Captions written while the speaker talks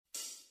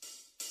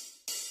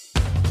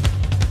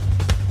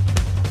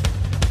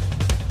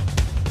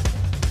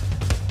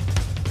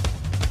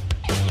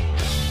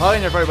Hi,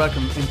 and you're very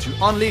welcome into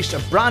Unleashed, a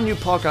brand new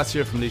podcast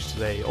here from Unleashed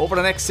today. Over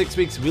the next 6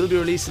 weeks, we'll be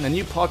releasing a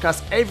new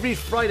podcast every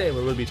Friday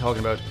where we'll be talking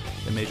about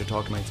the major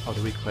talking points of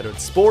the week, whether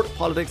it's sport,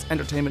 politics,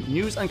 entertainment,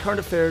 news and current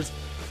affairs.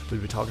 We'll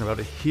be talking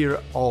about it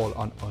here all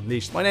on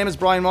Unleashed. My name is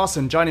Brian Moss,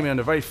 and joining me on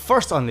the very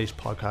first Unleashed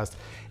podcast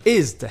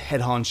is the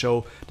head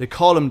honcho. They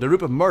call him the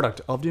Rupert Murdoch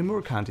of the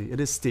Amur County. It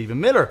is Stephen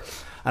Miller.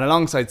 And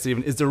alongside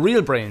Stephen is the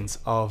real brains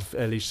of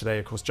Unleashed today,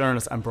 of course,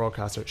 journalist and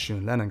broadcaster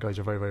Siún Lennon. Guys,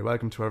 you're very, very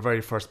welcome to our very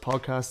first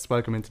podcast.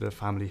 Welcome into the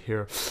family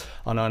here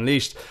on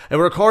Unleashed.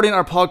 We're recording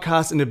our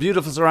podcast in the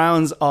beautiful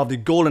surrounds of the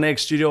Golden Egg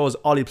Studios.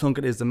 Ollie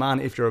Plunkett is the man.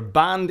 If you're a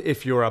band,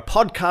 if you're a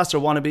podcaster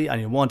wannabe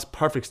and you want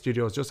perfect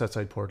studios just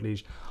outside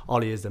Portlaoise,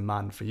 Ollie is the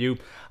man for you.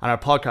 And our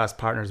podcast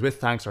partners, with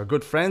thanks, our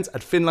good friends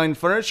at Finline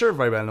Furniture,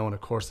 very well known,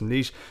 of course, in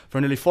Laois.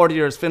 For nearly 40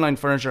 years, Finline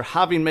Furniture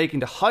have been making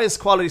the highest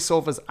quality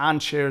sofas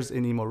and chairs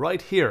in Emo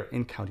right here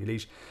in County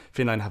Laois.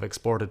 Finline have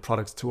exported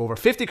products to over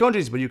 50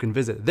 countries, but you can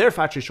visit their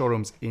factory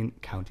showrooms in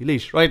County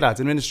Laois. Right,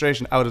 lads,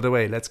 administration out of the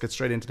way. Let's get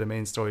straight into the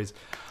main stories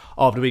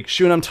of the week.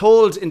 Siún, I'm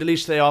told in the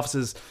Laois Today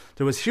offices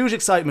there was huge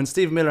excitement.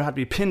 Stephen Miller had to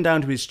be pinned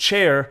down to his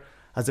chair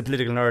as a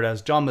political nerd,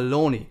 as John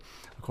Maloney,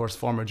 of course,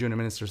 former junior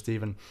minister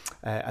Stephen,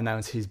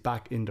 announced he's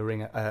back in the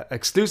ring.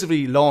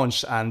 Exclusively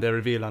launched and they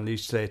revealed on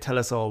Laois Today. Tell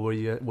us all, were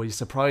you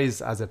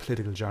surprised as a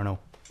political journo?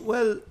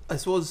 Well, I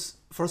suppose,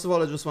 first of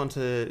all, I just want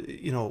to,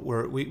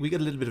 we get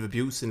a little bit of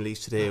abuse in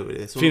Laois Today.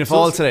 Fianna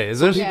Fáil today,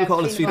 is it? People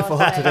call it Fianna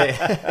Fáil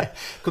today.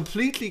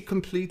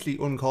 completely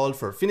uncalled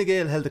for. Fine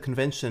Gael held a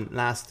convention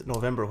last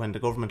November when the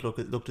government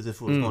looked as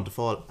if it was going to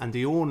fall, and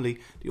the only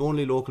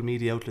local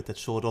media outlet that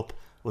showed up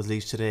was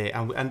Laois Today,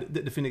 and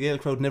the Fine Gael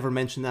crowd never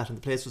mentioned that, and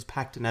the place was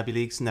packed in Abbey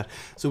Leaks and that.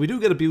 So we do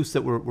get abuse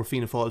that we're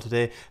Fianna Fáil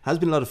today. Has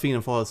been a lot of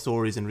Fianna Fáil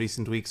stories in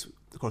recent weeks.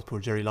 Of course, poor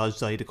Jerry Lodge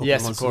died a couple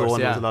of months ago,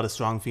 and there was a lot of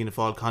strong Fianna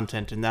Fáil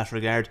content in that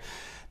regard.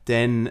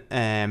 Then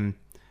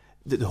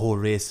the whole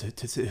race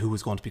to who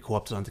was going to be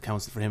co-opted onto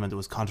council for him, and there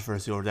was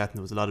controversy over that, and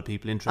there was a lot of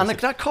people interested. And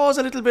that caused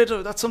a little bit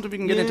of, that's something we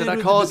can get into,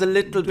 that caused a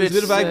little bit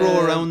of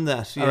aggro around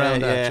that.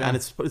 And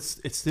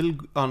it's still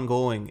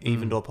ongoing,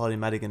 even though Pauline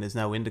Madigan is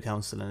now in the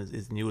council and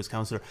is the newest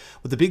councillor.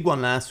 But the big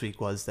one last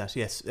week was that,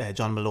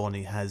 John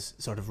Maloney has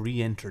sort of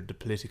re-entered the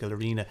political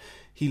arena.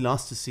 He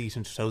lost his seat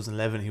in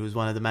 2011. He was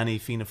one of the many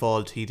Fianna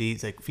Fáil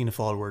TDs. Like, Fianna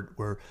Fáil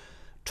were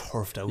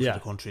turfed out of the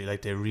country.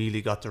 Like, they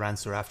really got their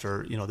answer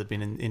after they'd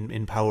been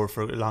in power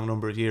for a long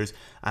number of years,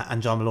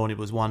 and John Maloney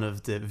was one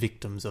of the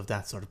victims of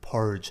that sort of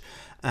purge.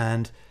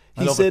 And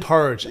he said,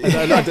 purge.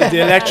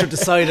 The electorate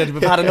decided,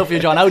 we've had enough of you,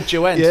 John, out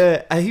you went.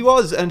 Yeah, he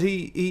was, and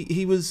he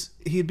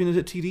had been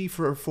a TD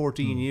for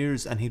 14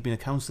 years, and he'd been a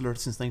councillor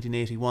since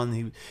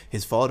 1981.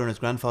 His father and his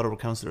grandfather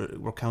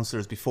were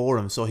councillors before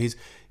him, so his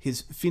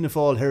Fianna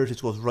Fáil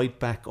heritage goes right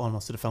back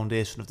almost to the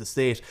foundation of the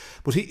state.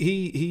 But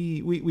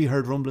we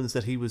heard rumblings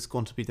that he was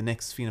going to be the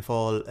next Fianna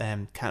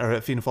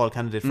Fáil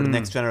candidate for the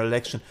next general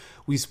election.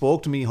 We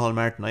spoke to Micheál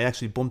Martin. I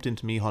actually bumped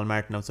into Micheál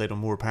Martin outside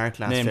O'Moore Park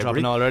last February. Name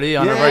dropping already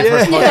on our very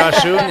first podcast,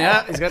 Siún.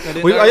 Yeah, he's getting it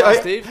in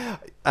there, Steve.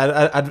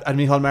 And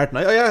Micheál Martin,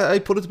 I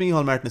put it to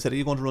Micheál Martin. I said, are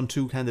you going to run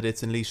two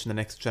candidates in Laois in the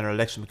next general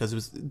election? Because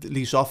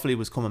Laois Offaly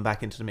was coming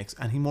back into the mix,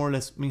 and he more or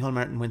less, Micheál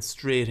Martin went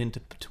straight into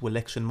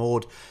election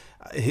mode.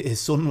 His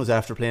son was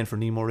after playing for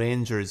Nemo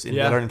Rangers in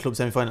the Ireland Club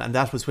semi-final, and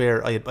that was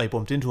where I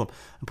bumped into him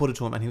and put it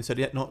to him, and he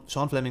said,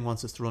 Sean Fleming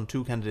wants us to run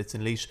two candidates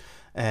in Laois,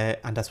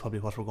 and that's probably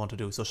what we're going to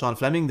do. So Sean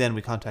Fleming, then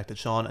we contacted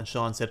Sean, and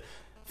Sean said,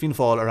 Fianna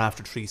Fáil are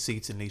after 3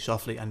 seats in Laois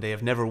Offaly, and they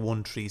have never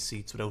won 3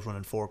 seats without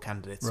running 4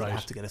 candidates. So they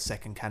have to get a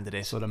second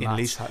candidate in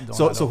Laois.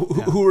 So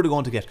who are they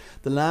going to get?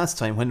 The last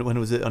time, when it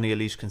was only a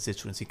Laois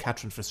constituency,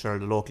 Catherine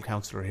Fitzgerald, the local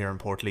councillor here in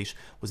Portlaoise,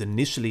 was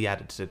initially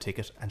added to the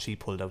ticket, and she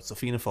pulled out. So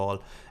Fianna Fáil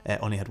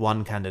only had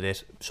one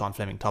candidate. Sean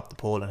Fleming topped the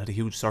poll and had a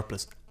huge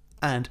surplus.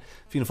 And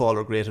Fianna Fáil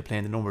were great at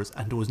playing the numbers,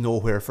 and there was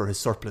nowhere for his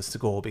surplus to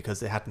go because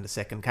they hadn't a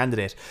second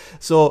candidate.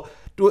 So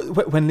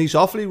when Laois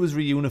Offaly was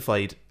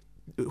reunified,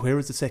 where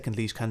is the second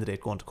Laois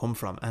candidate going to come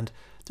from? And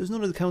there's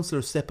none of the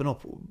councillors stepping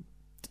up.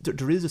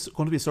 There is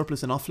going to be a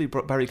surplus in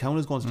Offaly. Barry Cowan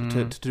is going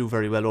to do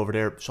very well over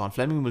there. Sean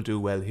Fleming will do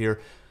well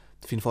here.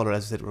 The Fianna Fáil,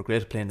 as I said, were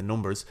great at playing the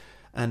numbers.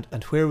 And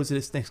where was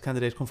this next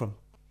candidate come from?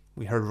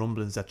 We heard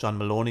rumblings that John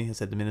Maloney, I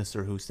said, the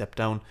minister who stepped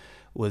down,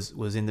 was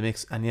in the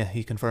mix, and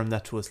he confirmed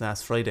that to us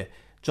last Friday.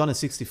 John is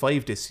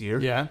 65 this year.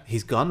 Yeah,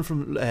 he's gone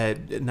from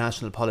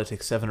national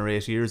politics 7 or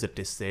 8 years at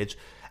this stage.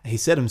 He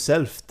said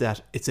himself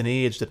that it's an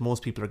age that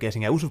most people are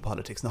getting out of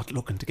politics, not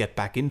looking to get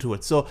back into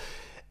it. So,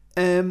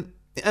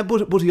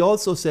 but he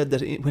also said that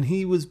when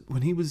he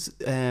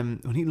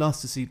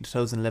lost the seat in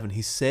 2011,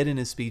 he said in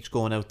his speech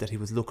going out that he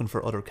was looking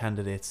for other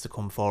candidates to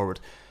come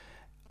forward.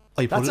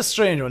 That's a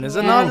strange one,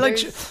 isn't it? Not like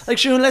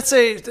Siún, let's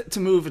say to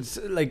move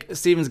it, like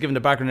Stephen's given the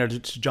background there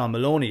to John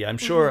Maloney. I'm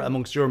sure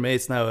amongst your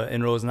mates now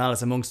in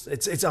Rosenallis,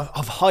 it's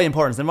of high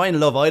importance. They're in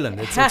Love Island.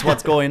 It's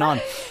what's going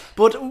on.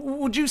 But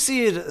would you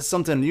see it as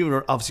something? You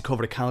were obviously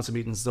covered at council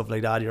meetings and stuff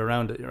like that. You're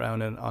around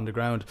and on the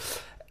ground.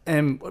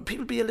 Would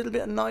people be a little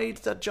bit annoyed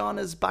that John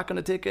is back on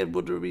the ticket?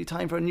 Would there be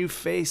time for a new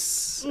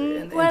face?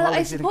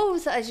 I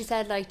suppose, as you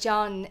said, like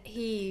John,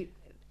 he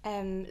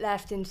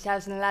left in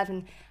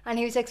 2011, and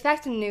he was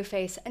expecting a new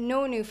face, and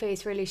no new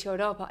face really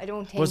showed up. I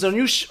don't think. Was there a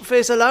new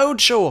face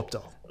allowed show up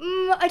though?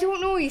 I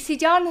don't know. You see,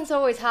 John has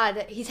always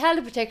he's held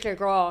a particular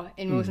graw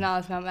in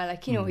Rosenal's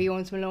Mountmellick. You know, he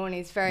owns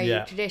Maloney's, very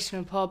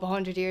traditional pub,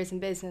 100 years in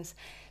business.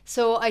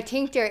 So I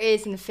think there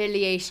is an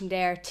affiliation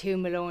there to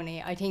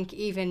Maloney. I think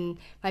even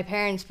my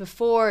parents,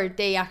 before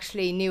they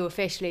actually knew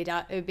officially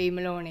that it would be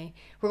Maloney,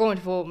 were going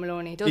to vote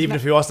Maloney. Even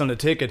if he wasn't on the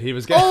ticket, he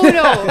was getting... Oh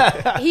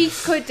no, he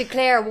could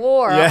declare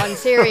war on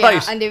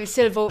Syria and they would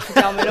still vote for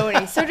John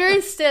Maloney. So there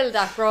is still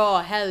that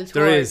graw held.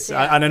 There is,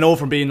 and I know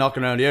from being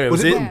knocking around the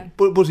area.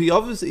 But he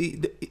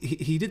obviously,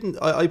 he didn't,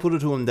 I put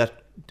it to him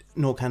that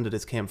no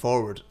candidates came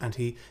forward, and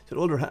he said,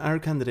 oh, there are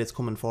candidates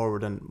coming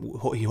forward and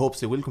he hopes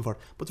they will come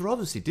forward, but there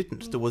obviously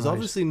didn't. There was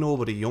obviously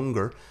nobody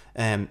younger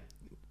putting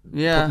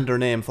their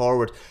name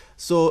forward.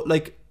 So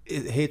like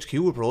HQ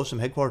approached him,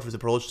 headquarters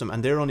approached him,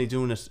 and they're only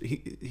doing it,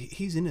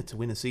 he's in it to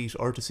win a seat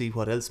or to see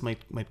what else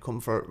might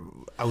come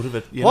out of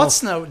it.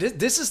 Now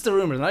this is the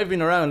rumour, and I've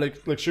been around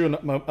like sure,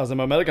 as a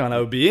American, I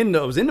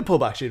was in the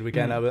pub actually the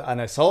weekend,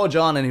 and I saw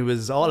John, and he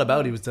was all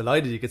about, he was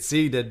delighted. You could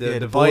see the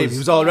vibe. He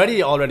was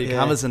already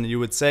canvassing, you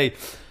would say.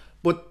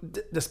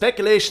 But the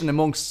speculation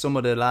amongst some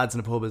of the lads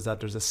in the pub is that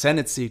there's a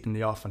Senate seat in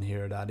the offing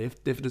here, that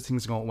if the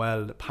things are going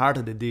well, part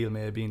of the deal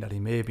may have been that he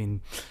may have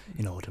been,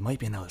 you know, there might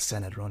be now a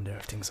Senate run there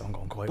if things aren't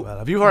going quite well.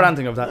 Have you heard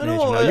anything of that nature?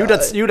 Now, you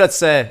that's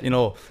you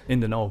know, in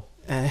the know.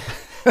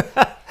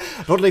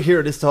 Don't like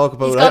hear this talk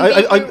about. He's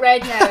gone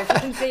red now, if you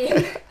can see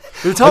him.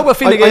 We'll talk about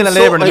Fine Gael and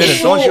Labour in a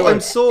minute.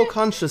 I'm so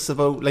conscious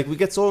about, like, we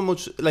get so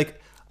much,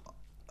 like,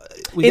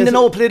 in the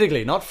know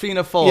politically, not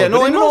Fianna Fáil. Yeah,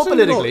 no, in the know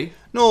politically.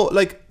 No,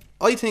 like,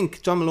 I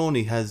think John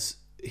Maloney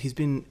he's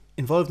been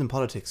involved in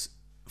politics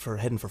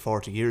heading for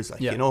 40 years. Like,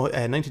 you know,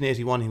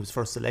 1981 he was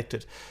first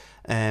elected.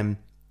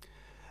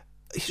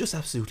 He just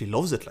absolutely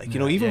loves it. Like, you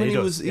know, even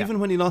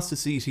when he lost the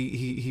seat,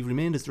 he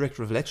remained as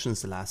director of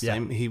elections the last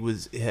time. He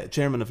was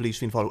chairman of Laois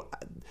Fianna Fáil.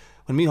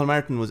 When Micheál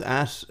Martin was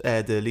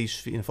at the Laois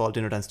Fianna Fáil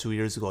dinner dance 2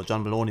 years ago,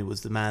 John Maloney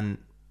was the man,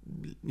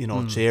 you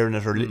know, chairing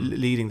it or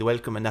leading the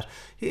welcome, and that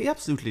he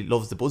absolutely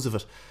loves the buzz of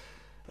it.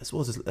 I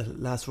suppose his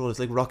last role is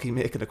like Rocky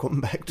making a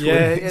comeback to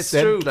him. It's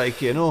true.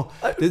 Like, you know,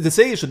 they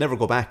say you should never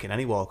go back in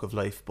any walk of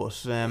life,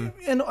 but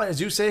you know, as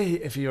you say,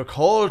 if you're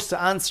called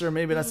to answer,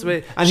 maybe that's the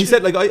way. And he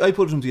said, like, I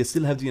put it to him, do you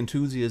still have the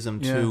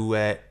enthusiasm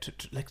to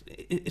like,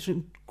 it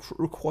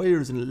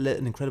requires an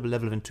incredible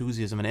level of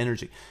enthusiasm and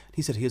energy.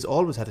 He said he has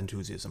always had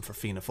enthusiasm for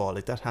Fianna Fáil,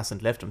 like, that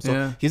hasn't left him.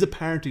 So he's a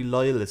party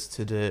loyalist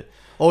to the.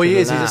 He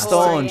is. He's a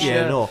staunch.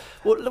 No.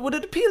 Well, would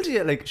it appeal to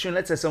you? Like, sure,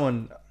 let's say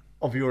someone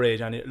of your age,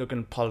 and looking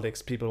at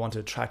politics, people want to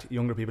attract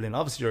younger people in.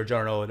 Obviously, you're a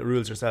journo that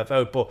rules yourself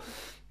out, but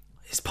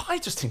I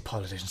just think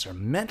politicians are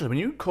mental. When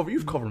you've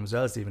covered them as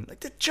well, Stephen.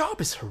 Like, the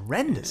job is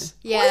horrendous.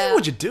 Yeah. Why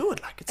would you do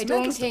it? Like, it's I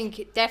don't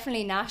think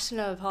definitely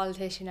national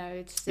politician I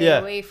would stay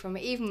away from.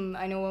 Even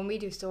I know when we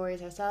do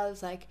stories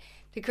ourselves, like,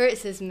 the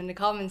criticism in the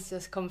comments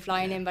just come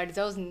flying in by the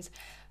dozens.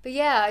 But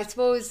yeah, I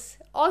suppose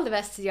all the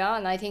best to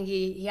John. I think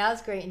he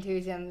has great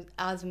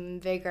enthusiasm,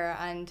 vigour,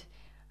 and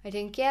I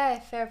think,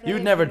 fair play.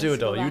 You'd never do it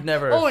though. You'd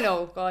never. Oh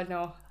no, God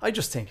no. I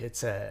just think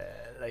it's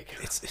like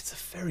it's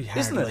a very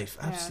hard life,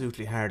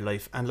 absolutely hard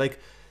life, and like,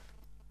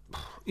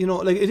 you know,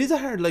 like, it is a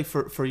hard life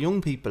for young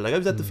people. Like, I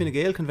was at the Fine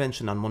Gael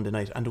convention on Monday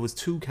night, and there was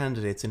two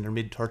candidates in their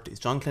mid-30s,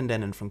 John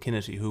Clendenin from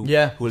Kinnity, who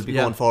will be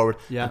going forward,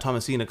 and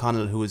Thomasina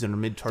Connell, who is in her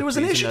mid-30s. There was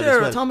an issue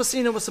there.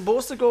 Thomasina was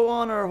supposed to go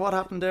on, or what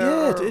happened there?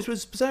 Yeah, it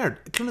was bizarre.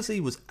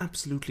 Clonaslee was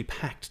absolutely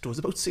packed. There was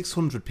about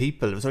 600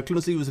 people. It was like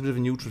Clonaslee was a bit of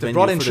a neutral venue. They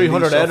brought in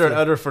 300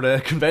 other for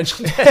the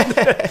convention.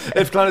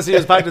 If Clonaslee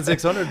was packed at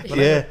 600.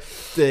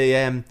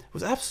 It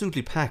was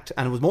absolutely packed,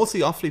 and it was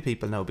mostly Offaly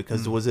people now,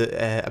 because there was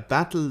a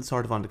battle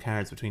sort of on the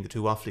cards between the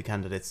two Offaly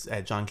candidates,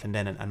 John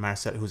Clendenin and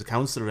Marcella, who's a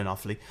councillor in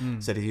Offaly,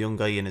 said he's a young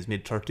guy in his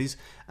mid-30s,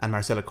 and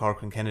Marcella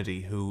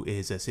Corcoran-Kennedy, who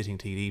is a sitting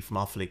TD from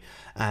Offaly.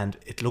 And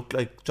it looked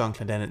like John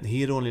Clendenin,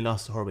 he had only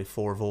lost to her by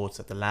 4 votes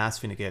at the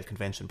last Fine Gael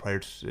convention prior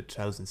to the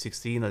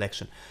 2016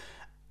 election,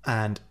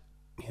 and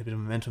he had a bit of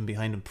momentum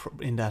behind him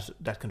in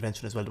that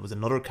convention as well. There was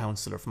another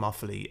councillor from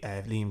Offaly,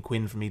 Liam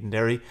Quinn from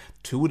Edenderry.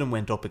 2 of them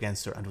went up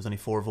against her, and there was only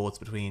 4 votes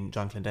between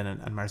John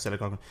Clendenin and Marcella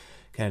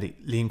Corcoran-Kennedy.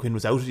 Liam Quinn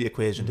was out of the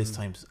equation this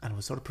time, and it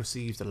was sort of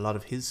perceived that a lot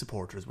of his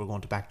supporters were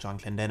going to back John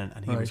Clendenin,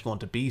 and he was going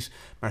to beat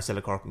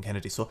Marcella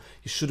Corcoran-Kennedy. So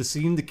you should have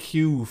seen the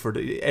queue for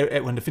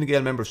when the Fine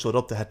Gael members showed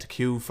up. They had to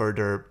queue for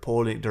their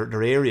polling,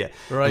 their area.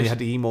 Right. And you had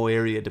the Emo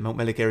area, the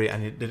Mountmellick area,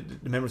 and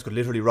the members could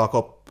literally rock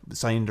up,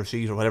 sign their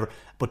sheet or whatever.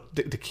 But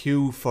the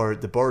queue for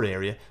the Burr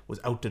area was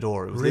out the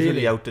door. It was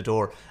literally out the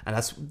door, and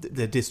that's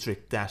the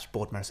district that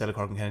both Marcella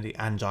Corcoran-Kennedy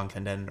and John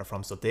Clendenin are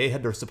from. So they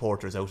had their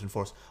supporters out in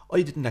force.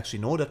 I didn't actually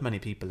know that many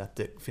people at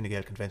the Fine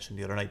Gael convention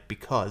the other night,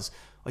 because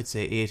I'd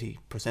say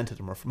 80% of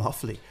them are from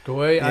Offaly. Go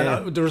away.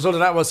 And the result of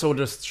that was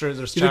there's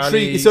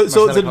Charlie. So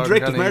the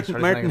director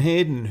Martin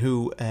Hayden,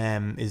 who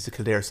is the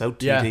Kildare South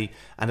TD,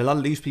 and a lot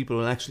of these people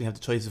will actually have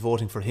the choice of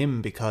voting for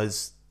him,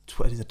 because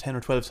 10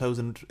 or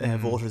 12,000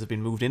 voters have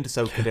been moved into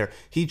South Kildare.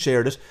 He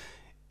chaired it.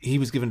 he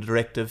was given a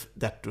directive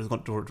that there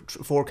were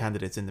 4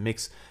 candidates in the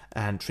mix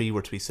and 3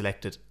 were to be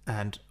selected.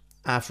 And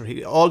after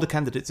all the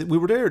candidates, we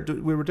were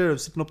there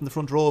sitting up in the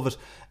front row of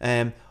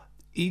it.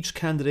 Each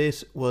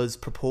candidate was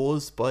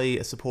proposed by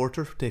a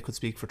supporter. They could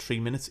speak for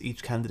 3 minutes.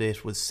 Each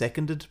candidate was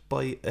seconded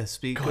by a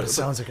speaker. God, it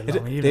sounds like a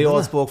long evening. They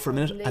all spoke for a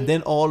minute, and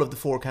then all of the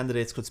 4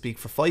 candidates could speak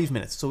for 5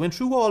 minutes. So we went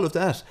through all of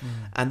that,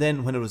 and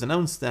then when it was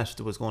announced that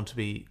there was going to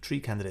be 3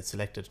 candidates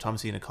selected,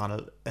 Thomasina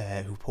Connell,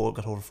 who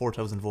got over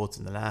 4,000 votes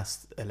in the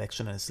last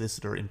election, and a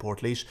solicitor in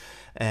Portlaoise,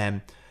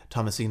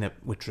 Thomasina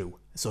withdrew.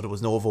 So there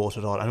was no vote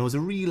at all, and it was a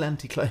real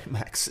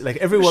anticlimax. Like,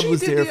 everyone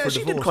was there for the vote.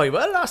 She did quite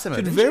well last time.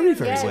 She did very,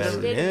 very yeah, well.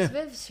 She did. Yeah, It was a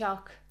bit of a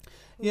shock.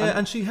 Yeah,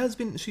 and she has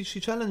been. She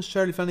challenged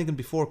Charlie Flanagan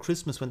before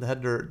Christmas when they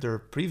had their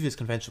previous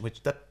convention,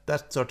 which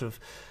that sort of,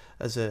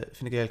 as a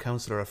Fine Gael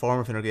councillor, a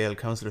former Fine Gael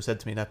councillor, said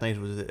to me that night,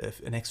 was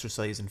an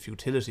exercise in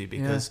futility,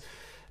 because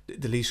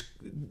the Laois,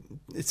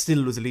 it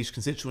still was a Laois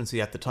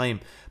constituency at the time,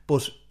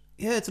 but.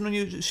 Yeah, it's an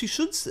unusual. She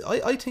should.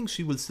 I think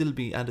she will still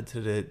be added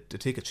to the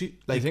ticket. You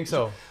think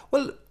so?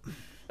 Well,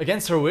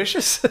 against her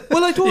wishes.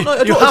 Well, I don't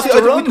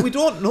know. We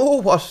don't know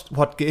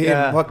what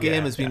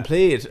game has been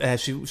played.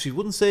 She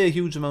wouldn't say a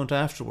huge amount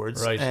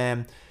afterwards. Right.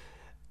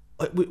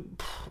 I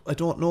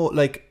don't know.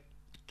 Like,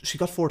 she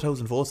got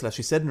 4,000 votes last.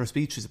 She said in her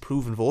speech she's a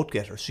proven vote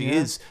getter. She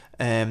is.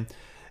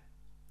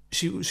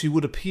 She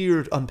would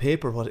appear on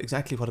paper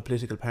exactly what a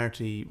political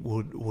party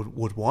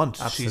would want.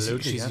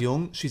 Absolutely, she's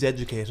young, she's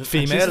educated,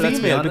 female, and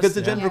she's female because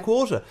the honest, gender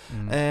quota.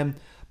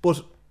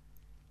 But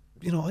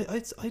you know, I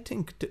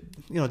think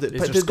you know, is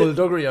there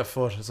skullduggery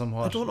afoot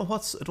somewhat? I don't know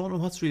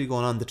what's really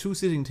going on. The 2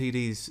 sitting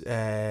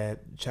TDs,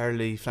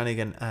 Charlie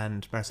Flanagan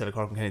and Marcella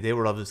Corcoran-Kenny, they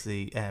were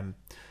obviously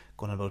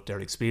going about their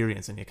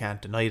experience, and you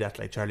can't deny that.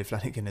 Like, Charlie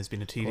Flanagan has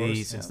been a TD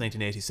since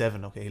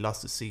 1987. Okay, he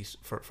lost his seat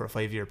for a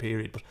 5-year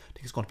period, but I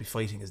think he's going to be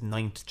fighting his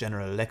 9th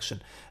general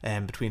election.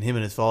 Between him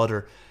and his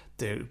father,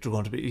 they're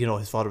going to be, you know,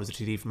 his father was a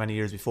TD for many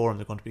years before him.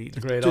 They're going to be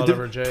the great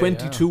Oliver J.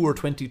 22 or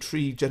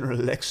 23 general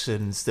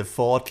elections they've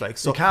fought. Like,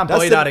 so you can't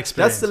buy that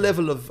experience. That's the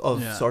level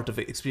of sort of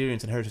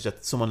experience and heritage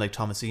that someone like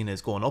Thomasina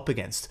is going up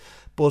against.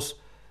 But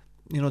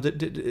you know,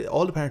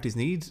 all the parties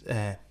need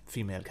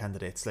female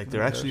candidates. Like,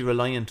 they're actually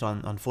reliant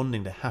on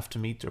funding. They have to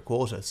meet their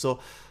quota. So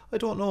I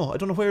don't know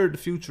where the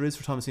future is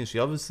for Thomasina. She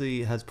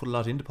obviously has put a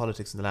lot into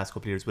politics in the last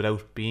couple of years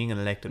without being an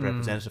elected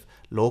representative.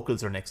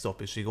 Locals are next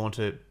up. Is she going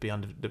to be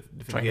on the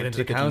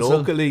ticket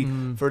locally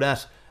for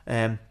that?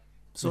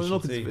 So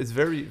look, it's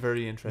very,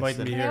 very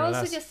interesting. Can I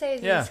also just say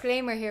as a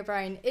disclaimer here,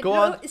 Brian,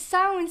 it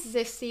sounds as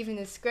if Stephen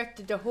has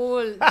scripted the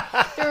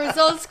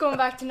results going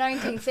back to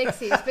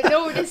 1960s, but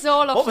no, this is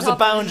all off. What was the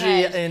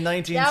boundary in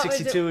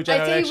 1962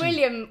 general election? I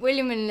say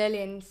William and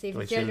Lillian,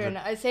 Stephen's children.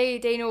 I say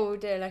they know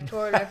the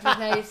electoral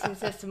representation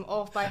system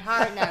off by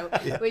heart now.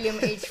 William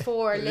age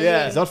 4, Lillian.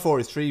 Yeah, he's not 4,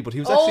 he's 3, but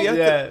he was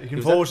actually you can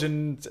vote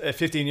in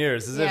 15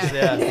 years, is it?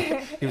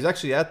 Yeah. He was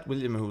actually at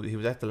William, he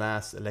was at the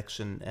last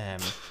election.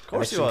 Of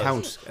course,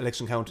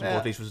 election count in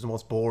Portlaoise, which was the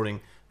most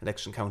boring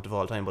election count of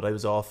all time. But I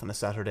was off on a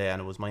Saturday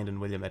and it was minding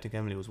William. I think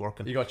Emily was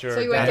working. You got your. So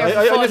you went there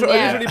for fun,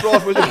 I literally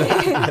brought William to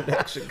the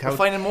election count. We're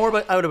finding more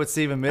out about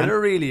Stephen Miller,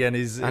 really, and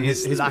his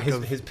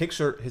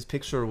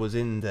picture was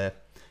in the.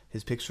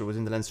 His picture was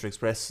in the Leinster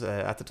Express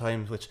at the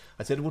time, which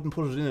I said I wouldn't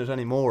put it in it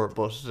anymore,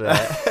 but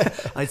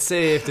I'd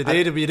say if the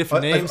date would be a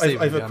different name.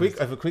 I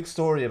have a quick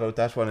story about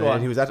that one.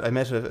 And he was I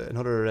met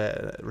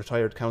another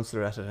retired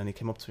councillor at it, and he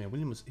came up to me.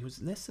 William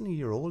was less than a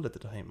year old at the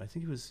time. I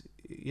think it was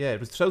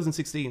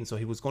 2016, so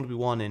he was going to be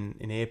one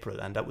in April,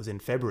 and that was in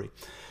February.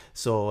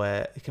 So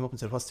he came up and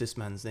said, "What's this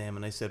man's name?"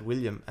 And I said,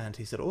 "William." And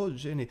he said, "Oh,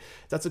 Jenny,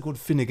 that's a good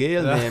Fine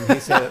Gael name." He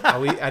said,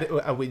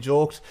 and we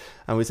joked,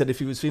 and we said if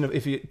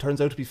he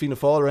turns out to be Fianna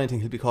Fáil or anything,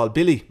 he'll be called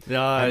Billy.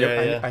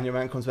 And your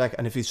man comes back,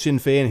 and if he's Sinn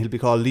Féin, he'll be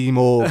called Lee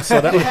Moe. So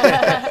that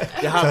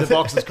you have the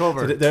boxes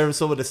covered. So there are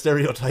some of the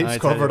stereotypes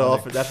covered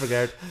off in that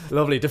regard.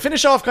 Lovely. To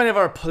finish off kind of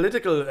our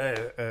political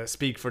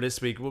speak for this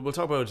week, we'll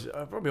talk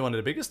about probably one of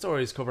the biggest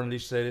stories covering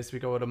Laois today this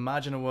week. I would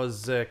imagine it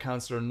was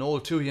Councillor Noel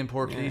Toohey in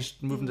Portlaoise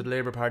moving to the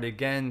Labour Party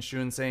again.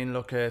 Shun saying,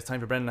 look, it's time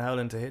for Brendan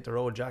Howland to hit the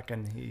road, Jack,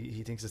 and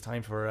he thinks it's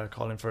time for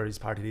calling for his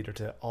party leader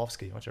to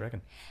off-ski. What do you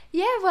reckon?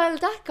 Yeah, well,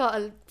 that got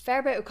a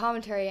fair bit of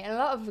commentary and a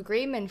lot of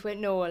agreement with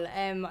Noel.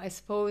 I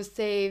suppose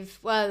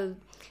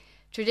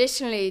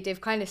traditionally they've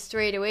kind of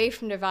strayed away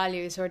from their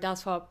values, or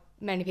that's what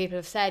many people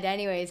have said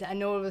anyways, and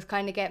Noel was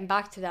kind of getting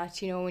back to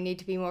that. You know, we need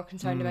to be more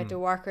concerned about the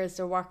workers,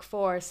 their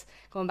workforce,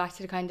 going back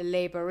to the kind of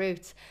Labour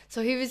roots.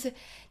 So he was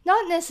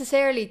not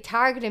necessarily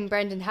targeting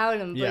Brendan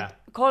Howland, but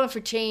calling for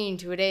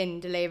change within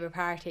the Labour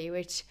Party,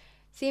 which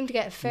seemed to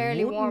get a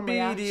fairly warm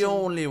reaction. Wouldn't be the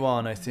only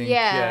one, I think,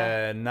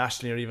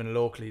 nationally or even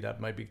locally,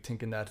 that might be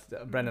thinking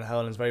that Brendan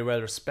Howland's very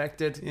well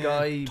respected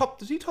guy.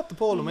 Did he top the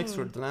poll in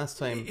Wexford the last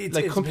time? It's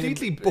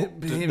completely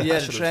booked the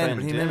national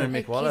trend. Him and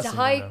Mick Wallace. He's a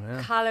high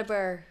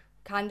calibre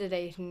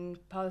candidate and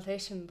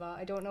politician, but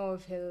I don't know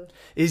if he'll...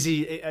 Is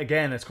he,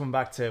 again, it's coming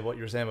back to what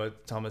you were saying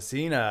about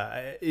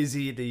Thomasina, is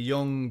he the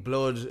young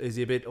blood, is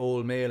he a bit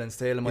old male and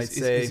stale, I might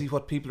say? Is he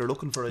what people are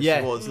looking for, I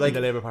suppose? Like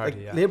the Labour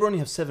Party, Labour only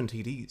have 7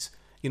 TDs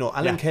you know,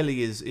 Alan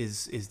Kelly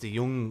is the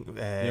young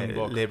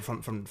buck. Labour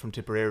from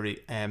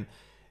Tipperary.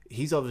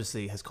 He's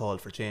obviously has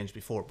called for change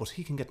before, but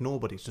he can get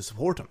nobody to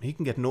support him. He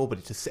can get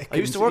nobody to second. I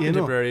used to work in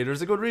Tipperary.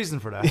 There's a good reason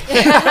for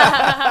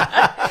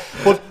that.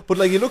 but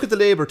like you look at the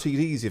Labour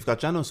TDs, you've got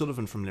Jan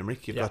O'Sullivan from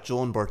Limerick, you've got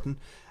Joan Burton.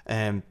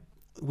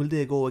 Will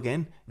they go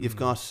again? You've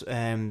got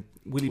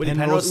Willie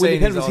Penrose. Willie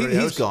Penrose,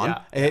 he's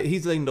gone.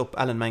 He's lined up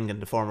Alan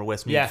Mangan, the former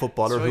Westmeath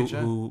footballer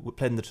who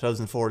played in the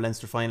 2004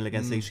 Leinster final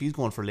against Laois. He's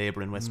going for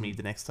Labour in Westmeath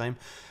the next time.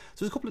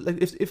 So there's a couple of,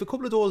 like, if a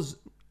couple of those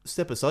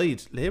step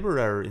aside, Labour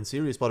are in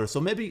serious bother. So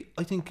maybe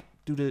I think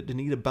they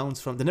need a bounce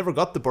from. They never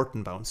got the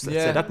Burton bounce. Let's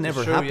say that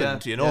never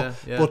happened. You know,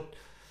 but.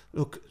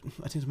 Look,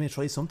 I think they may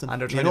try something.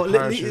 And they're trying to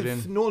parachute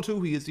in. Noel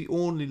Toohey is the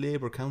only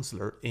Labour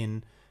councillor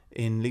in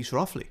Laois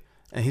Offaly.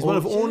 And he's one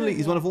of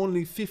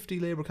only 50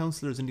 Labour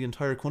councillors in the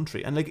entire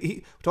country. And like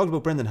we talked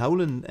about Brendan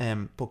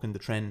Howlin booking the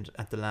trend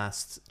at the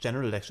last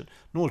general election.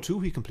 Noel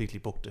Toohey completely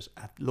booked it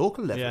at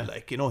local level. Yeah.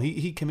 Like, you know,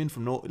 he came in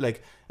from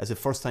as a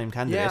first time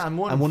candidate and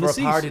won a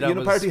seat.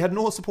 Party had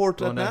no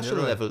support at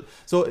national level.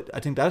 So I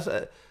think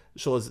that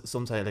shows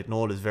sometimes like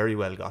Noel is very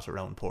well got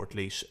around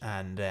Portlaoise,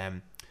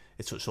 and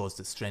it shows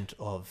the strength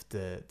of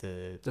the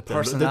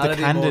personality, the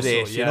candidate.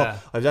 Also, you know,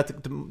 I was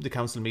at the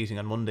council meeting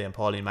on Monday, and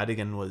Pauline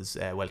Madigan was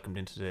welcomed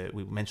into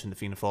we mentioned the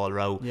Fianna Fáil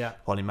row.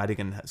 Pauline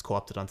Madigan has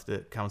co-opted onto the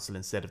council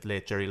instead of the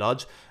late Jerry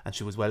Lodge, and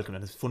she was welcomed.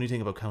 And the funny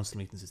thing about council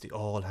meetings is they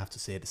all have to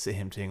say the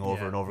same thing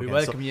over and over again. We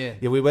welcome you.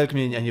 Yeah, we welcome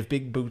you, and you have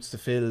big boots to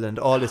fill and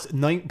all this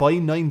by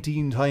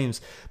 19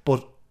 times,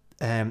 but.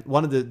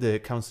 One of the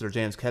councillor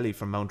James Kelly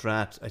from Mount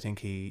Rat, I think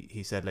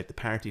he said like the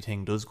party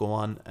thing does go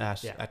on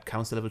at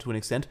council level to an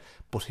extent,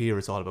 but here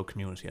it's all about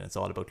community and it's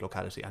all about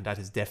locality, and that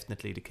is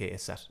definitely the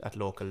case at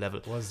local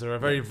level. Was there a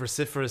very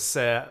vociferous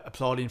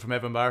applauding from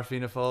Evan Barr,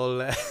 Fianna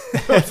Fáil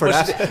for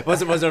that?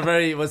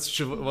 Was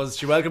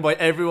she welcomed by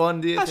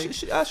everyone? Do you think?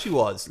 She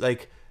was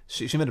like.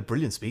 She made a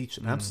brilliant speech,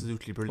 an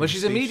absolutely brilliant. Well, she's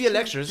speech. a media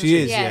lecturer, isn't she?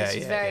 Is,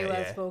 she's very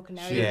well spoken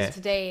now. Even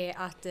today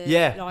at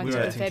the launch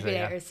of the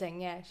defibrillators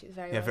thing, she's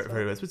very well spoken.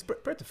 Very well. It's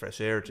breath of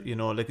fresh air. You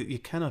know, like you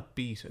cannot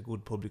beat a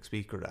good public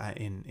speaker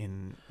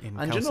in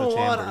council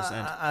chambers.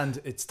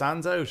 And it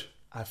stands out.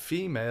 A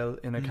female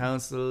in a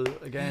council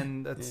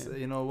again. That's a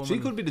woman. She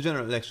could be the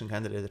general election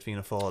candidate that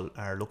Fianna Fáil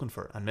are looking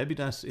for, and maybe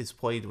that is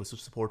why there was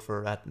such support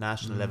for her at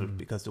national level,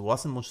 because there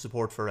wasn't much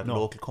support for her at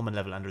local common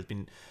level, and there's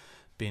been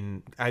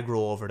aggro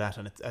over that,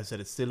 and as I said,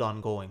 it's still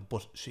ongoing.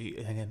 But she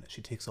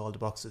ticks all the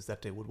boxes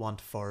that they would want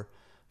for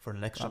an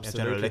election, a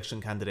general election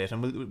candidate,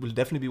 and we'll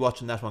definitely be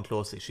watching that one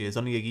closely. She is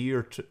only a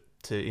year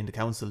to in the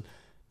council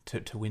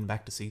to win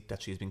back the seat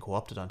that she's been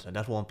co-opted onto, and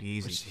that won't be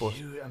easy. But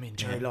I mean,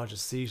 Jerry Lodge's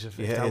seat, if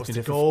that was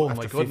to go,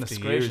 my goodness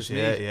gracious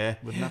me,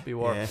 wouldn't that be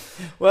war?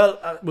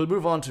 Well, we'll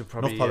move on to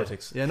probably enough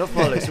politics. Enough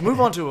politics. We'll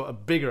move on to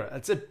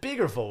it's a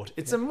bigger vote.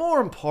 It's a more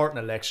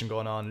important election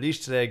going on.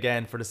 Laois today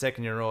again for the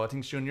second year in a row. I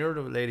think, Siún, you're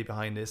the lady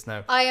behind this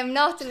now. I am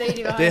not the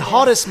lady behind the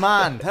hottest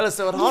man. Tell us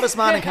the hottest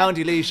man in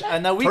County Laois.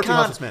 And now we can't.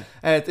 Hottest men.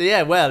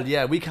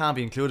 We can't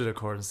be included,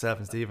 according to Self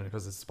and Stephen,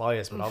 because it's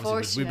biased. But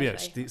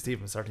obviously,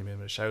 Stephen certainly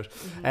made a shout.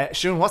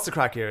 Siún, what's the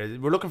crack here?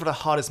 We're looking for the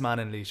hottest man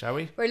in Laois, are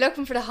we? We're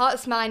looking for the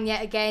hottest man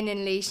yet again in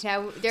Laois.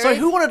 Now,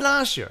 who won it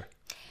last year?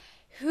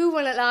 Who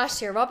won it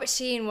last year? Robert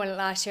Sheehan won it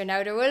last year.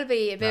 Now there will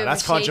be a bit.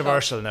 That's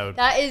controversial. Now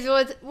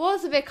that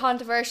was a bit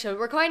controversial.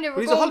 We're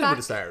he's a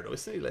Hollywood star, though,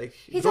 isn't he? Like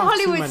he's a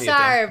Hollywood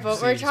star,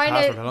 but we're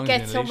trying to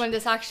get someone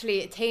that's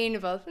actually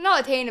attainable.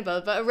 Not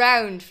attainable, but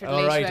around for the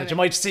Laois women. That you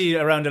might see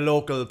around the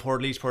local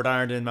Portlaoise,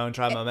 Portarndon, Mount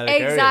Tramma, Mellick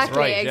areas.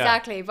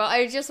 Exactly. But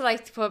I just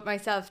like to put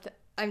myself.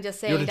 I'm just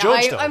saying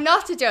I'm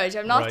not the judge.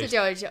 I'm not the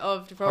judge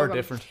of the programme.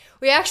 Different.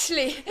 We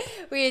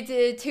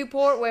had two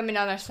Port women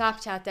on our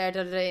Snapchat there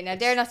the other day. Now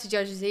they're not the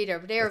judges either,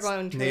 but they were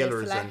going through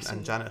the selection.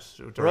 and Janet.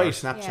 There are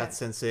Snapchat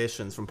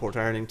sensations from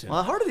Portarlington.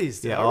 Well, how are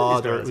these?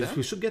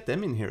 We should get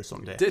them in here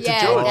someday. To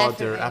judge.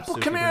 They're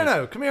absolutely come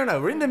here now.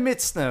 We're in the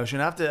midst now.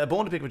 Shouldn't have to a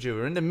bone to pick with you.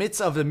 We're in the midst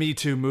of the Me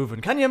Too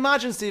movement. Can you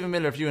imagine, Stephen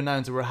Miller, if you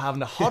announced that we're having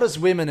the hottest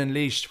women in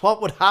Laois?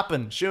 What would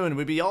happen? Siún,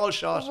 we'd be all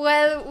shot.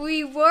 Well,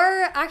 we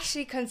were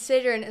actually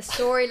considering a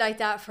story like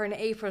that for an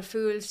April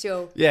Fool's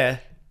joke. Yeah.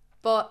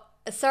 But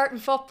a certain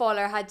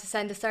footballer had to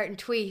send a certain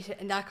tweet,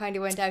 and that kind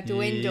of went out the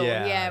window.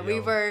 We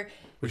were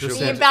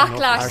being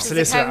backlash to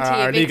the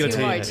county a bit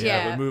too much.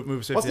 We'll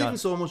move swiftly. It wasn't even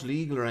so much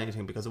legal or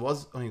anything, because it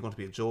was only going to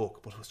be a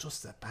joke, but it was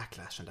just the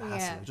backlash and the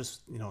hassle.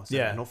 Just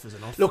enough is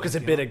enough. Look, it's a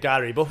bit of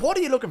gallery, but what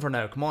are you looking for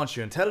now? Come on,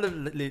 Siún, tell the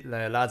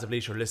lads of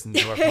Laois who are listening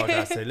to our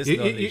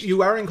podcast.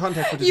 You are in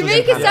contact with the you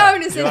make it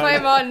sound as if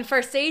I'm on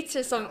first dates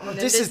or something.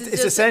 It's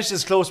essentially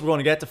as close we're going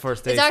to get to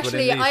first dates. It's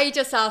actually, I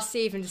just asked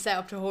Stephen to set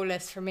up the whole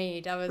list for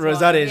me.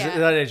 That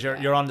is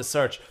you're on the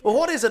search. Well,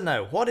 what is it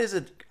now? What is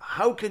it?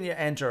 How can you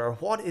enter, or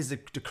what is the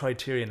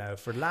criteria now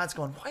for lads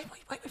going, why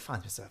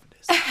find yourself in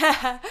this?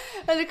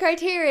 Well, the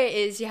criteria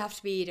is you have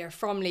to be either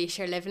from Laois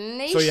or living in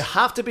Laois. So you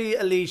have to be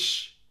a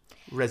Laois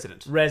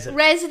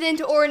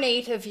resident or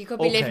native. You could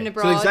be living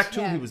abroad. So exact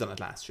two he was on it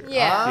last year.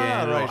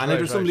 Yeah. And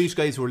there's some Laois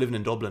guys who are living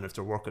in Dublin if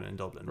they're working in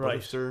Dublin. Right.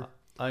 But if they're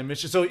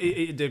So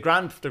the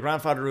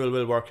grandfather rule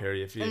will work here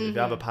if you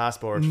have a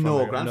passport.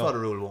 No, grandfather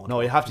rule won't.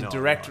 No, you have to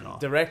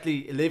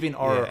directly living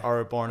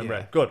or born and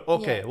bred. Good.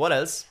 Okay. What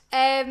else?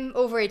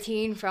 Over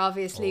 18 for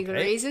obvious legal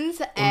reasons.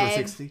 Under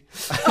 60. You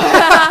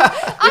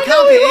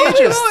can't be ageist.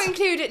 We won't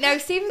include it. Now,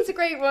 Stephen's a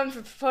great one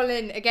for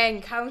pulling,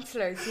 again,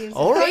 counsellors.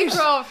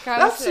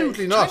 That's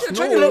simply not. I'm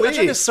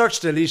trying to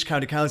search the Laois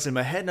County Council in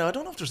my head now. I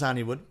don't know if there's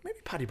anyone. Maybe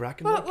Paddy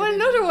Bracken. Well,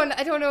 another one,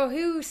 I don't know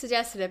who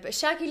suggested it, but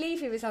Shaggy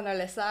Leafy was on our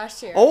list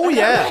last year. Oh,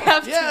 yeah.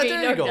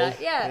 There you go.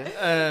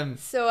 Yeah.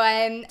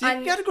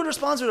 You had a good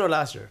response with it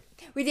last year.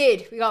 We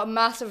did. We got a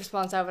massive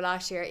response out of it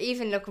last year,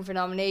 even looking for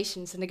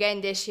nominations. And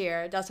again this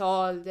year, that's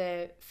all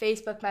the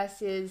Facebook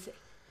messages,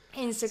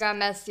 Instagram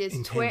messages,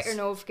 intense. Twitter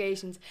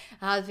notifications. It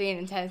has been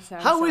intense now.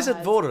 How is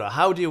it voted?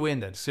 How do you win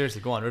then? Seriously,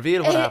 go on,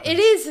 reveal what happens.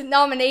 It is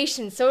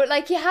nominations, so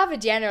like you have a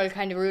general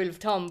kind of rule of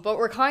thumb, but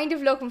we're kind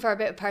of looking for a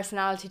bit of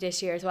personality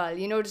this year as well.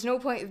 You know, there's no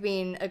point of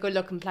being a good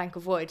looking plank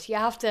of wood. You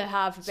have to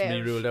have a bit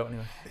of... ruled out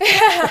anyway.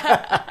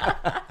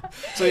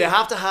 So you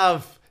have to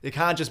have... You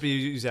can't just be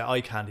using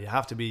eye candy. You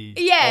have to be...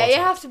 Yeah, you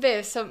have to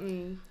be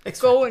something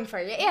going for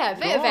you. Yeah, a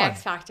bit of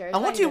X Factor.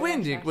 And what do you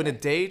win? Do you win a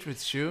date with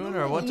Siún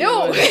or what?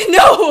 No.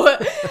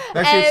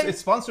 Actually, it's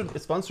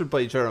sponsored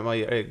by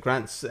Jeremiah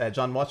Grants.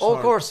 John Watchorn. Oh,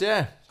 of course,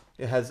 yeah.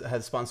 It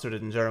has sponsored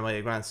it in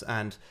Jeremiah Grants,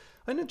 and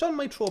I know John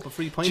might throw up a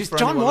free pint for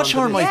John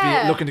Watchorn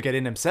might be looking to get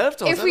in himself,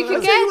 though. If we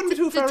could get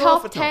the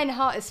top 10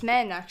 hottest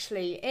men,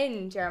 actually,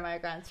 in Jeremiah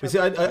Grant's. See,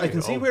 I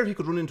can see where he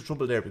could run into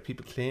trouble there with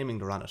people claiming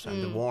they're on it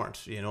and they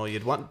weren't. You know,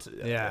 you'd want...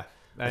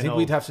 I think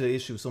we'd have to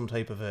issue some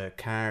type of a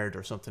card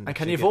or something. And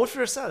can you vote for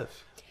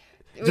yourself?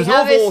 There's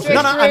no vote. No,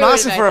 I'm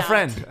asking for a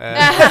friend.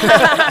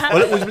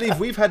 Well, we believe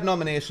we've had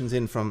nominations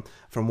in from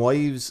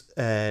wives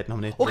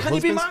nominated. Oh, can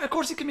you be married? Of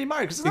course you can be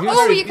married.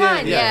 You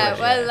can. Yeah.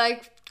 Well,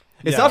 like...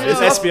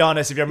 Let's be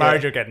honest, if you're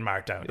married, you're getting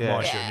marked down. Come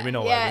on, Siún. We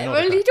know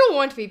well, you don't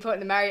want to be put in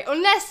the married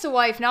unless the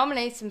wife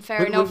nominates him,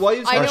 fair enough. I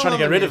know trying to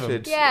get rid of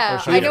him.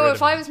 Yeah, I know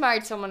if I was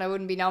married to someone, I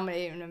wouldn't be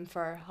nominating him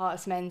for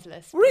hottest men's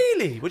list.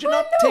 Really? Would you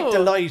not take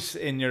delight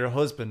in your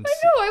husband? I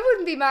know, I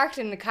wouldn't be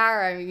marketing the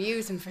car I'm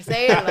using for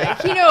sale,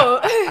 like, you know.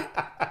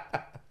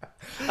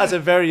 That's a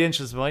very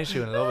interesting point,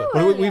 Siún. I love it.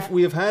 Well,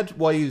 we have had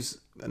wives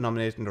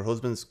nominating their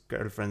husbands,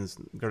 girls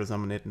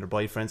nominating their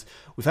boyfriends.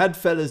 We've had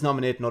fellas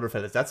nominating other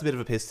fellas. That's a bit of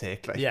a piss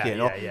take, like, you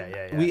know.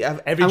 We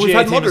have we've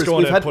had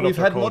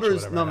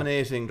mothers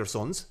nominating their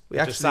sons. We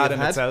actually have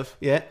had itself.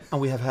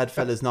 And we have had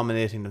fellas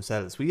nominating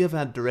themselves. We have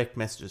had direct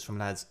messages from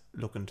lads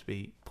looking to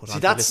be put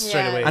on. That's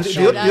straight away. And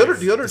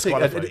the other thing,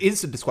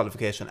 instant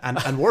disqualification,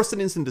 and worse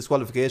than instant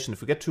disqualification,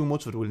 if we get too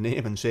much of it, we'll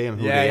name and shame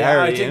who they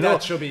are. I think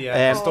that should be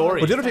a story.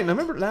 But the other thing, I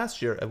remember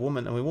last year a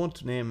woman, and we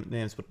won't name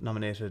names, but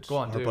nominated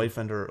her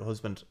boyfriend or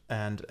husband,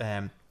 and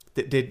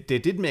they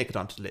did make it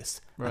onto the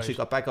list, and she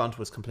got back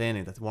onto us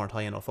complaining that they weren't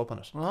high enough up on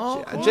it.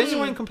 A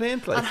genuine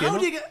complaint, like. And how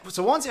do you get?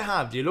 So once you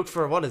have, do you look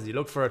for what is it? You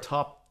look for a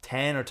top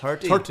 10 or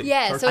 30? 30.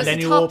 Yeah, 30. so and then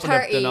you open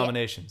 30. Up the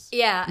nominations.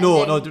 Yeah.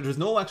 No, there's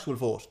no actual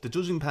vote. The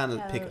judging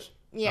panel pick it.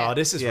 Yeah. Oh,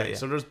 this is right. Yeah.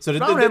 So there's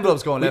round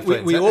envelopes going left,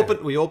 right,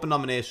 we open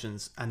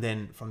nominations, and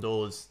then from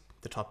those,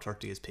 the top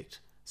 30 is picked.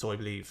 So I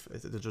believe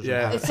the judging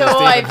panel. So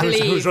I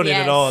believe who's running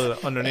it all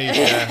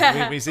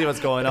underneath. We see what's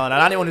going on,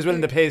 and anyone who's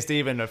willing to pay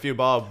Stephen a few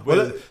bob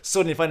will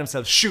suddenly find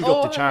themselves shoot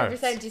up the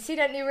charts. 100%. Do you see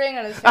that new ring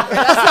on his finger?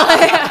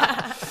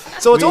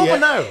 So it's open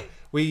now.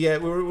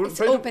 It's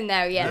open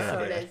now, yes. So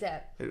it is, yeah.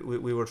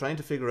 We were trying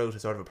to figure out a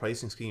sort of a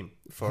pricing scheme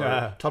for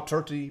top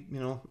 30, you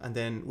know, and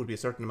then would be a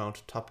certain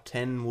amount. Top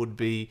 10 would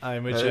be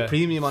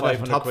premium on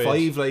that. Top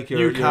 5, like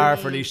your new car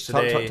for Laois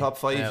today. Top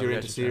 5, you're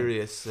into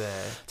serious.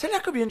 Tell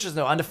that could be interesting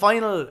though. And the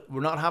final,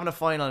 we're not having a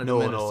final.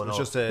 No. It's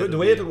just the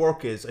way it'll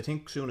work is, I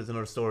think Siún is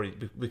another story,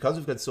 because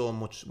we've got so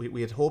much.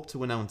 We had hoped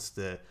to announce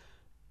the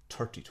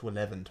 30 to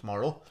 11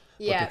 tomorrow,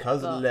 but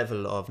because of the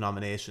level of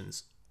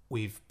nominations,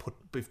 we've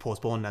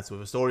postponed that. So we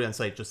have a story on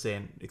site just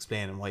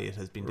explaining why it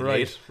has been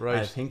delayed. Right.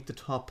 I think the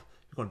top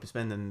they're going to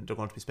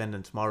be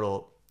spending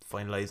tomorrow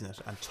finalising it,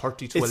 and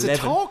 30 to it's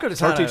 11 the talk of the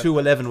town. 30 to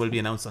 11 will be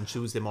announced on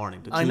Tuesday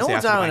morning. I know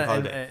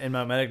down in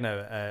Mount Medic now,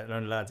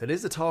 learn the lads. It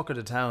is the talk of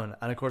the town,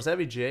 and of course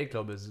every GA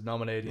club is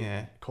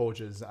nominating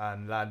coaches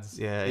and lads,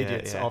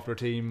 idiots off their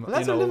team. Well,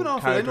 lads are living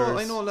off it.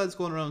 I know lads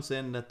going around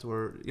saying that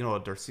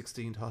their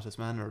 16th hottest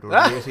man or their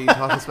 18th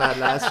hottest man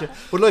last year.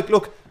 But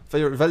look,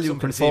 value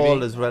can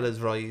fall as well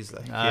as rise.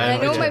 Like, I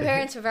know my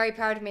parents were very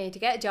proud of me to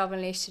get a job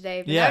in Laois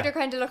today, but now they're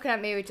kind of looking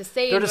at me with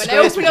disdain when I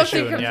open up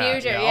the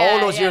computer.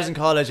 All those years in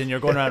college, and you're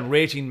going around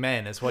rating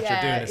men is what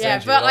you're doing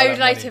essentially. But I would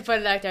like to put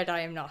it out there that I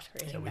am not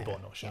rating men. We both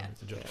know Siún.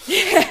 It's a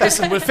joke.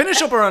 Listen, we'll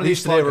finish up our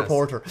Laois Today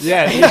reporter.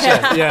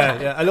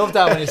 Yeah. I love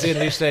that when you see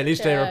Laois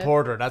Today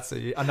reporter. That's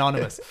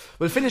anonymous.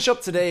 We'll finish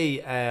up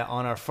today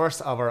on our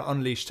first of our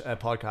Unleashed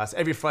podcast.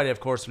 Every Friday, of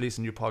course, release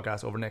a new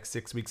podcast over the next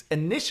 6 weeks.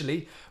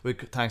 Initially,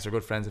 thanks to our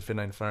good friends at to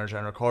Finline Furniture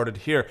and recorded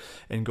here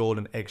in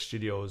Golden Egg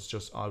Studios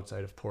just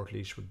outside of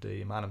Portlaoise with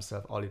the man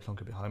himself, Ollie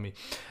Plunkett, behind me.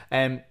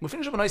 We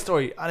finished up a nice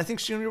story, and I think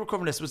Siobhan, you were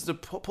covering this, was the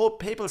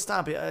papal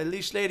stamp. A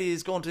Laois lady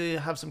is going to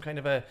have some kind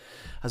of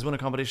has won a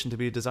competition to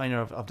be a designer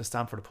of the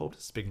stamp for the Pope.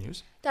 This is big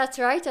news. That's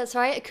right.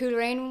 A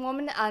Coleraine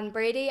woman, Anne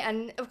Brady,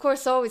 and of course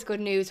it's always good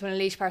news when a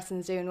Laois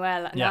person's doing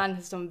well, and Anne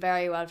has done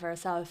very well for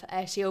herself.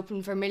 She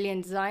opened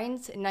Vermilion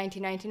Designs in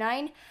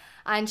 1999,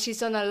 and she's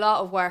done a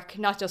lot of work,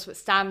 not just with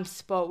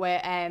stamps, but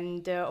with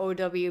the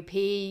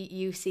OWP,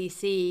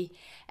 UCC.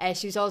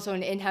 She was also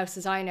an in-house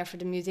designer for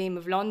the Museum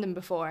of London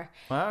before.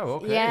 Wow,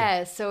 okay.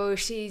 Yeah, so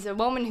she's a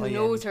woman who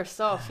knows her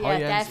stuff. Yeah,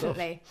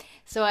 definitely. Stuff.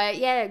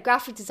 So,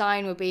 graphic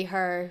design would be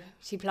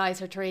she applies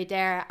her trade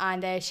there.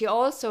 And she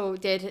also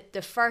did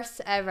the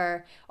first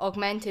ever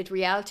augmented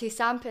reality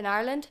stamp in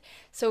Ireland.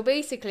 So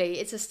basically,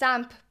 it's a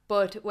stamp,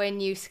 but when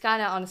you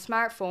scan it on a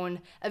smartphone,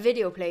 a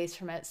video plays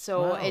from it.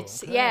 So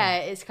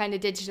it's kind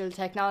of digital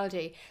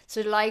technology.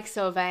 So the likes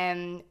of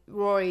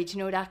Rory, do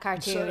you know that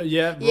cartoon?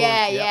 So,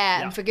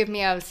 and Forgive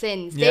Me All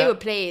Sins. They would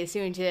play as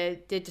soon as you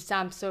did the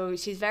stamp. So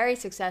she's very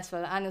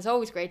successful, and it's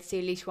always great to see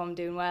a Laois woman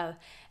doing well.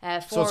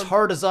 So it's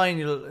her design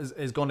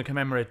is going to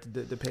commemorate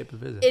the papal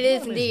visit. It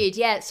is indeed,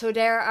 yeah. So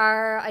there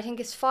are, I think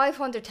it's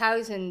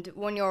 500,000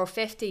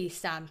 €1.50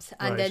 stamps,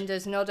 and then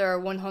there's another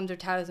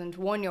 100,000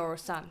 €1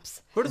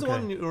 stamps. Where does a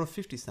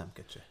 €1.50 stamp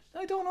get you?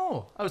 I don't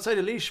know. Outside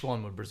a Laois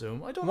one, would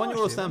presume. I don't know.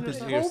 €1 stamp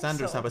is your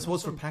standard stamp. I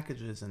suppose for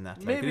packages and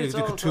that. Maybe you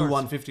could 2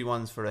 1.50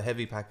 ones for a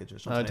heavy package or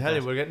something. I tell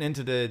you, we're getting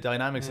into the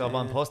dynamics of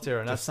An Post here,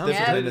 and that's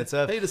difficult in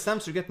itself. Hey, the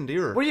stamps are getting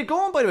dearer. Were you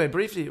going, by the way,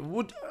 briefly?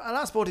 I'll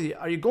ask both of you.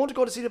 Are you going to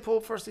go to see the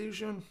Pope first,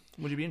 Siobhan?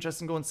 Would you be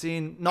interested in going and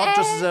seeing? Not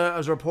just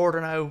as a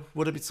reporter now.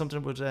 Would it be something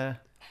that would?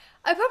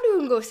 I probably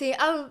wouldn't go see it.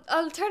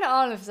 I'll turn it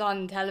on if it's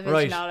on television.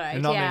 Right. All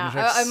right.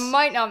 I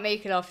might not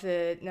make it off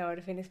the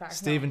Phoenix Park.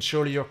 Stephen,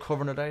 surely you're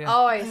covering it, are you?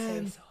 Oh, I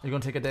see. So. You're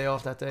going to take a day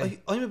off that day?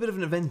 I'm a bit of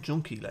an event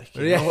junkie, like.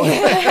 You know?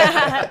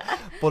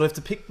 But I have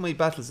to pick my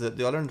battles. The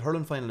All-Ireland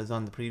Hurling final is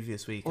on the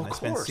previous week, and I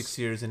spent 6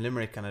 years in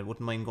Limerick, and I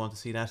wouldn't mind going to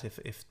see that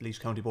if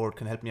Laois County Board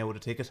can help me out with a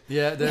ticket.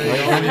 Yeah, there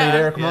you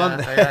go. Come on.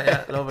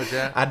 Yeah, love it,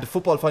 yeah. And the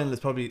football final is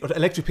probably...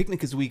 Electric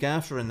Picnic is the week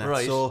after in that,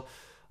 right. So...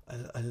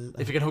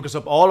 if you can hook us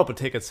all up with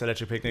tickets to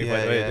Electric Picnic,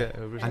 by the way,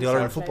 and the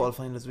Ireland football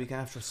final is the week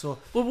after. So,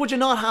 well, would you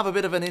not have a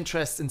bit of an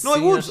interest in? No,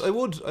 I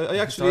would. I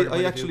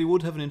actually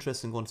would have an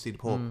interest in going to see the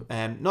Pope.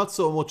 Not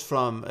so much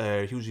from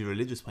a hugely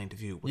religious point of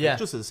view, but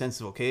just as a sense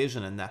of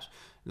occasion, and that,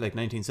 like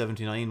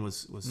 1979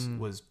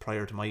 was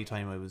prior to my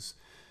time. I was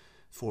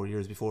 4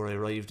 years before I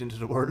arrived into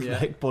the world,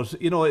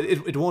 but you know,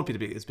 it won't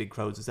be as big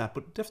crowds as that,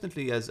 but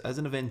definitely as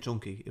an event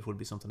junkie, it would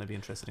be something I'd be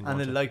interested in. And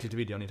it's likely to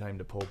be the only time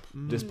the Pope,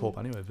 this Pope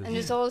anyway. And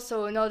there's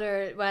also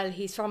another, well,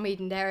 he's from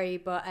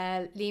Edenderry, but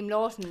Liam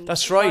Lawton.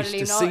 That's right,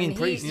 the singing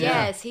priest.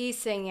 Yes, he's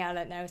singing at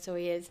it now, so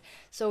he is.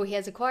 So he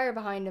has a choir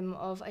behind him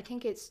of, I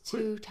think it's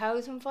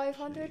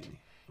 2,500.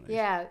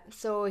 Yeah,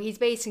 so he's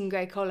based in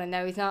Greycullen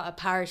now. He's not a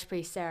parish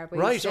priest there, but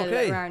he's still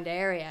around the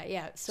area.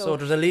 Yeah, so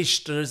there's a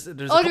Laois, there's a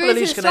couple of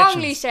Laois connections.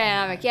 Strong Laois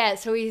dynamic. Yeah,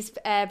 so he's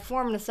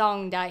performing a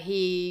song that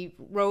he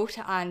wrote,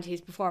 and he's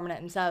performing it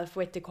himself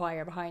with the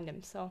choir behind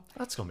him. So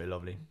that's gonna be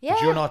lovely. Yeah,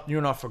 but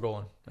you're not for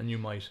going, and you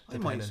might. I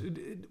might.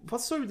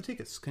 What's the story with the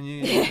tickets? Can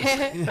you?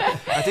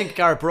 I think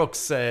Gareth Brooks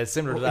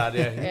similar to that.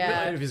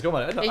 Yeah. If he's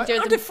going, are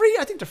they free?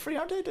 I think they're free,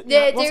 aren't they?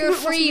 They're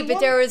free,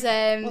 but there was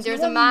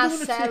a mass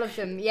sale of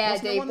them. Yeah,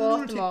 they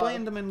bought them.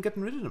 Buying them and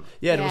getting rid of them.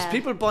 Yeah, there was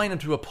people buying them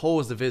to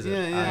oppose the visit.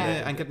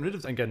 And getting rid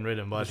of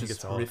them. But I think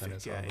it's all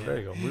horrific. Kind of There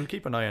you go. We'll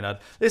keep an eye on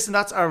that. Listen,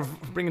 that's our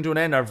bringing to an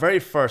end our very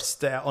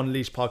first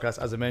Unleashed podcast.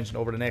 As I mentioned,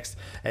 over the next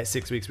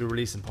 6 weeks we're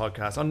releasing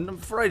podcasts on a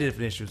variety of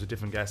different issues with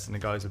different guests, and the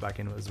guys are back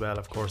in as well,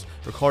 of course.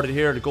 Recorded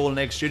here at the Golden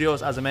Egg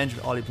Studios. As I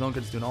mentioned, Ollie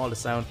Plunkett is doing all the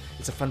sound.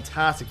 It's a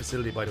fantastic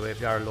facility, by the way. If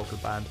you are a local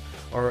band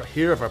or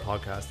hear of our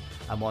podcast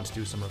and want to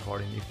do some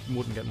recording, you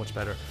wouldn't get much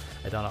better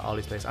down at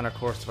Ollie's place. And of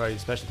course, very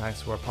special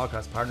thanks to our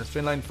podcast partners,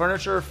 Finline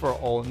Furniture,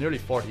 for nearly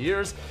 40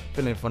 years.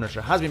 Finline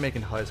Furniture has been making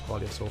the highest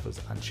quality of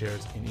sofas and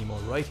chairs in Emo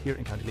right here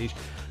in County Laois.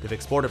 They've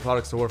exported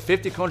products to over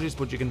 50 countries,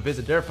 but you can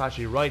visit their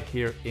factory right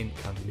here in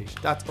County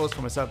Laois. That's us,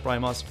 for myself,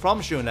 Brian Moss,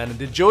 from Siobhan Lennon,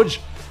 the judge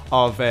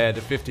of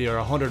the 50 or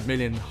 100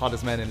 million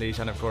hottest men in Laois,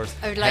 and of course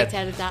I would like to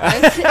edit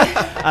that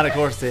out. and of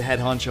course the head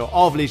honcho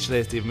of Laois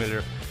today, Steve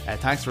Miller.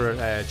 Thanks for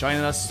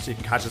joining us. You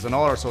can catch us on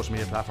all our social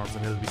media platforms,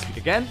 and until we speak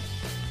again,